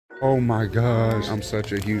Oh my gosh, I'm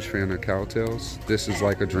such a huge fan of cowtails. This is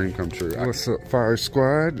like a dream come true. What's up, Fire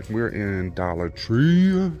Squad? We're in Dollar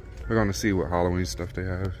Tree. We're gonna see what Halloween stuff they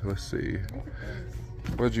have. Let's see.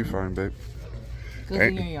 What'd you find, babe? Goes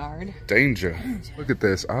in your yard. Danger. Look at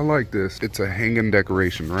this. I like this. It's a hanging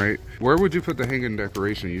decoration, right? Where would you put the hanging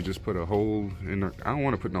decoration? You just put a hole in the, I don't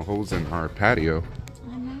want to put no holes in our patio.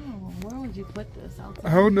 I know. Where would you put this?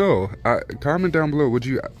 I don't know. Comment down below. Would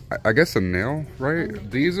you, I guess a nail, right?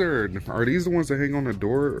 These are these the ones that hang on the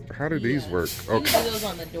door? How do these work? Okay. You do those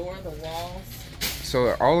on the door, the walls.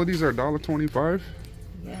 So all of these are $1.25?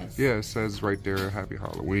 Yes. Yeah, it says right there, Happy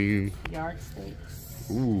Halloween. Yardsticks.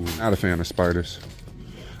 Ooh, not a fan of spiders.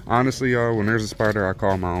 Honestly, y'all, when there's a spider, I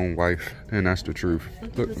call my own wife, and that's the truth.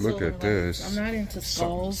 Look at this. I'm not into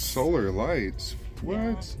skulls. Solar lights. What?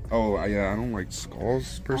 Yeah. Oh, yeah, I don't like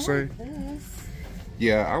skulls per se. Like this.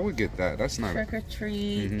 Yeah, I would get that. That's not trick or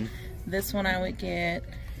treat. This one I would get.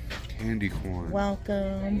 Candy corn.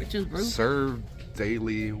 Welcome. Witch's brew. Served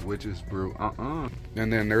daily witch's brew.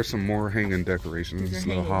 And then there's some more hanging decorations. These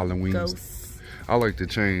little Halloween ghosts. I like the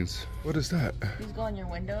chains. What is that? These go on your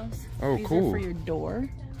windows. Oh, These cool. Are for your door.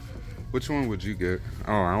 Which one would you get?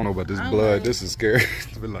 Oh, I don't know about this blood. This is scary.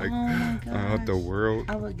 But like, oh my gosh. The world.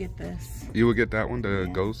 I would get this. You would get that one, the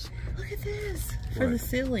ghost? Look at this. For the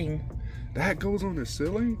ceiling. That goes on the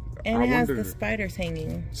ceiling? And it has the spiders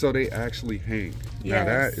hanging. So they actually hang. Yes. Now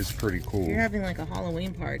that is pretty cool. You're having like a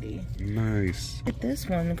Halloween party. Nice. Look at this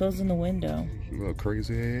one. It goes in the window. A little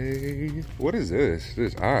crazy. What is this?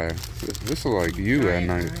 This eye. This is like you at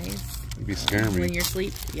night. Eyes. Be scaring me. When you're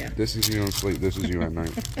asleep, yeah. This is you on sleep. This is you at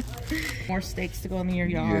night. More stakes to go in your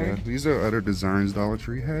yard. Yeah, these are other designs Dollar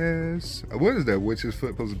Tree has. What is that witch's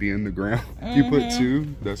foot supposed to be in the ground? You put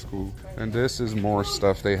two? That's cool. And this is more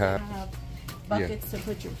stuff they have. Buckets to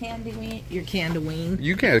put your Candyween. Your Candyween.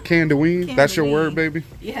 You can't Candyween? That's your word, baby?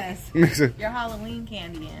 Yes. Your Halloween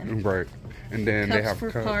candy in. Right. And then cups they have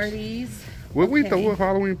for cups. Parties. Would we throw a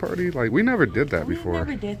Halloween party? Like, we never did that before. We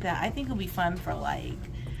never did that. I think it'll be fun for like,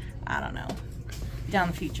 I don't know, down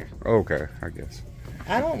the future. Okay, I guess.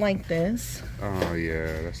 I don't like this. Oh,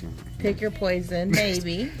 yeah, that's not... Pick your poison,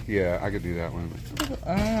 maybe. Yeah, I could do that one.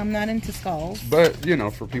 I'm not into skulls. But, you know,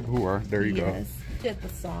 for people who are, there you go. Get the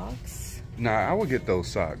socks. Nah, I would get those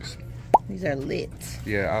socks. These are lit.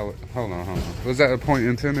 Yeah, hold on. Was that a point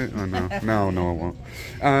intended or no? No, it won't.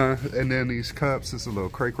 And then these cups, it's a little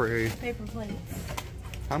cray-cray. Paper plates.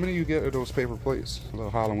 How many you get of those paper plates? A little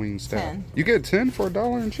Halloween stack. 10. You get 10 for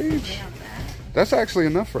 $1 and change? That's actually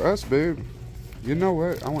enough for us, babe. You know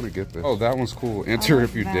what? I want to get this. Oh, that one's cool. Enter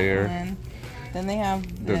if you dare. One. Then they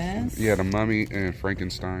have this. Yeah, the Mummy and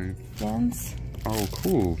Frankenstein. Gens. Oh,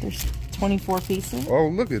 cool. There's 24 pieces. Oh,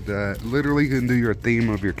 look at that. Literally you can do your theme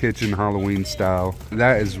of your kitchen Halloween style.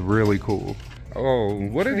 That is really cool. Oh,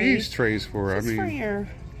 what are these trays for? It's for your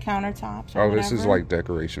countertops or oh, whatever. This is like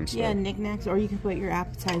decoration stuff. Yeah, knickknacks, or you can put your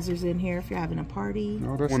appetizers in here if you're having a party. I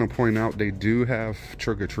want to point out they do have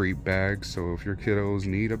trick-or-treat bags, so if your kiddos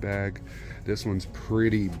need a bag, this one's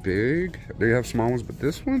pretty big. They have small ones, but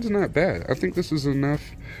this one's not bad. I think this is enough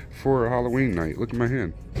for a Halloween night. Look at my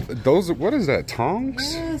hand. Those, what is that,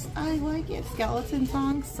 tongs? Yes, I like it. Skeleton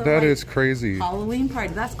tongs. So that like is crazy. Halloween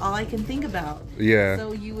party. That's all I can think about. Yeah.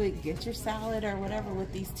 So you would get your salad or whatever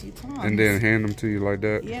with these two tongs. And then hand them to you like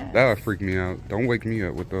that. Yeah. That would freak me out. Don't wake me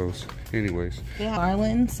up with those. Anyways. Yeah.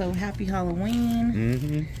 Garland, so happy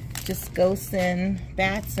Halloween. Just ghosts and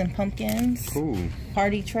bats and pumpkins. Cool.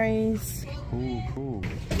 Party trays. Cool.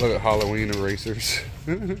 Look at Halloween erasers.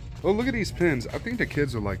 Oh, look at these pens. I think the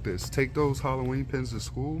kids are like this. Take those Halloween pens to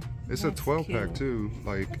school. It's a 12-pack too.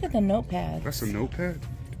 Like, look at the notepad. That's a notepad?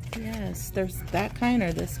 Yes, there's that kind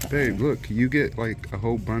or this kind. Babe, look, you get like a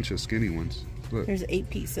whole bunch of skinny ones. Look. There's 8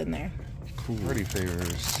 pieces in there. Cool. Party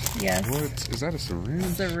favors. Yes. What? Is that a syringe?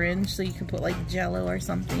 Syringe, so you can put like Jello or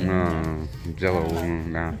something. No, Jello,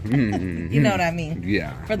 nah. You know what I mean?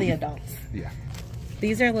 Yeah. For the adults. Yeah.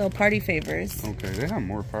 These are little party favors. Okay, they have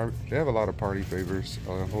more party. They have a lot of party favors.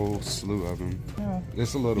 A whole slew of them. Oh.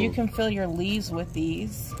 It's a little. You can fill your leaves with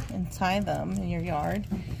these and tie them in your yard.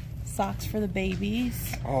 Socks for the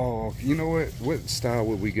babies. Oh, you know what? What style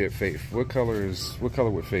would we get Faith? What color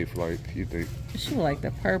would Faith like, you think? She would like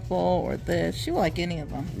the purple or this. She would like any of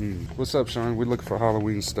them. What's up, Sean? We're looking for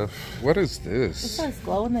Halloween stuff. What is this? This has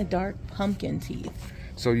glow-in-the-dark pumpkin teeth.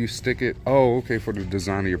 So you stick it, oh, okay, for the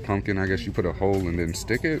design of your pumpkin, I guess you put a hole and then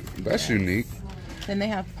stick it? That's unique. Then they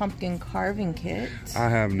have pumpkin carving kits. I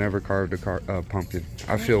have never carved a pumpkin.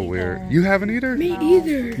 I feel weird. You haven't either? Me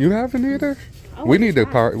either. You haven't either? We need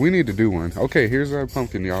to do one. Okay, here's our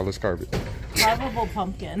pumpkin, y'all. Let's carve it. Carvable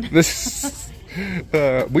pumpkin. This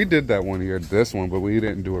We did that one year, this one, but we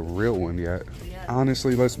didn't do a real one yet. Yeah.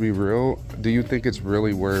 Honestly, let's be real. Do you think it's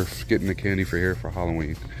really worth getting the candy for here for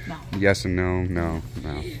Halloween? No. Yes and no, no.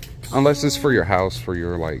 Unless it's for your house, for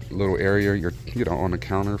your like little area, your on the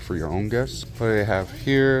counter for your own guests. What do they have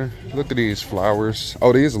here? Look at these flowers.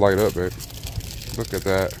 Oh, these light up, babe. Look at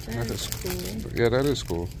that. That is cool. Yeah, that is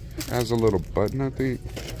cool. It has a little button, I think.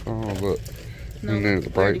 Oh, look. No, and then the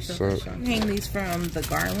bright side. Hang these from the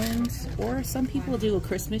garlands, or some people do a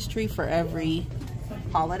Christmas tree for every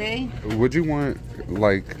holiday. Would you want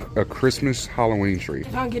like a Christmas Halloween tree?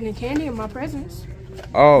 If I'm getting candy in my presents.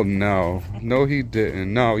 Oh no, no he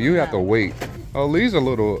didn't. No, you have to wait. Oh, these are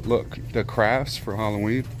little, look, the crafts for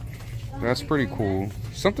Halloween. That's pretty cool.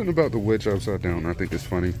 Something about the witch upside down I think is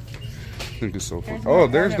funny. I think it's so fun. Oh,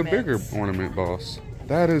 there's the bigger ornament boss.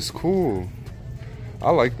 That is cool. I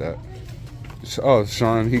like that. Oh,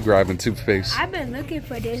 Sean, he grabbing toothpaste. I've been looking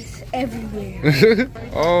for this everywhere.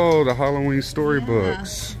 Oh, the Halloween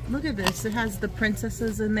storybooks. Yeah. Look at this. It has the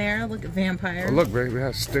princesses in there. Look at vampires. Oh, look, baby, it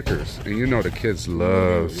has stickers. And you know the kids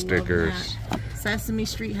love stickers. Sesame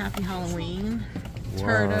Street Happy Halloween. Wow.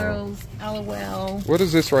 Turtles. LOL. What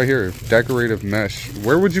is this right here? Decorative mesh.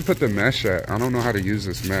 Where would you put the mesh at? I don't know how to use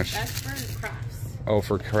this mesh. That's for crafts. Oh,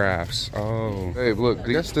 for crafts. Oh. Hey, look,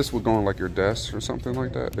 I guess this would go on like your desk or something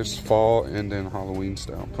like that. It's fall and then Halloween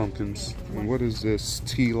style. Pumpkins. And what is this?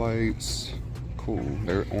 Tea lights. Cool.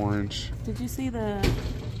 They're orange. Did you see the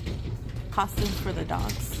costumes for the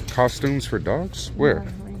dogs? Costumes for dogs? Where?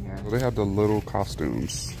 Yeah, right here. Well, they have the little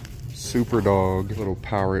costumes. Super dog. Little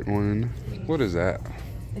parrot one. What is that?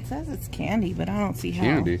 It says it's candy, but I don't see how.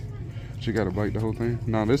 Candy? She got to bite the whole thing?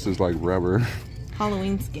 No, this is like rubber.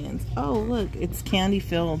 Halloween skins. Oh, look, it's candy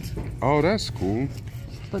filled. Oh, that's cool.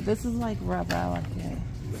 But this is like rubber. I like it.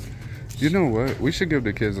 You know what? We should give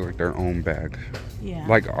the kids like their own bag. Yeah.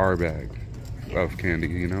 Like our bag of candy,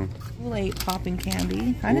 you know? Kool-Aid popping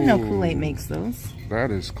candy. I didn't know Kool-Aid makes those.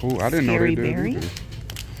 That is cool. I didn't know Scary they did berry. either.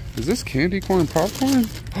 Is this candy corn popcorn?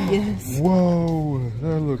 Yes. Whoa,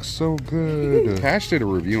 that looks so good. Cash did a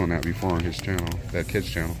review on that before on his channel, that kid's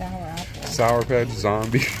channel. Sour apple. Sour Patch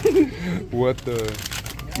Zombie. What the?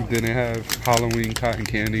 Then they have Halloween cotton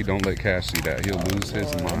candy. Don't let Cash see that. He'll lose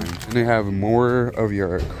his mind. And they have more of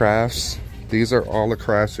your crafts. These are all the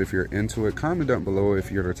crafts if you're into it. Comment down below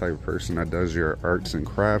if you're the type of person that does your arts and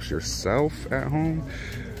crafts yourself at home.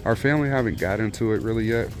 Our family haven't got into it really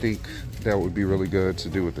yet. I think that would be really good to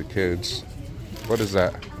do with the kids. What is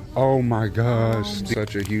that? Oh my gosh.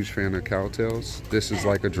 Such a huge fan of cowtails. This is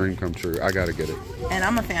like a dream come true. I gotta get it. And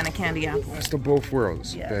I'm a fan of candy apple. Best of both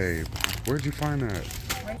worlds. Yes. Babe, where'd you find that?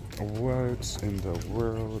 What in the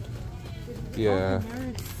world? Yeah.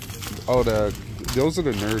 Oh, those are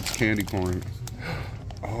the Nerds candy corn.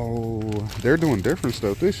 Oh, they're doing different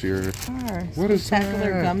stuff this year. What is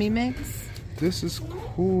Spectacular that? gummy mix. This is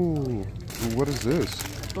cool. What is this?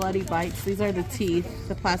 Bloody bites. These are the teeth,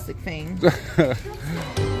 the plastic things.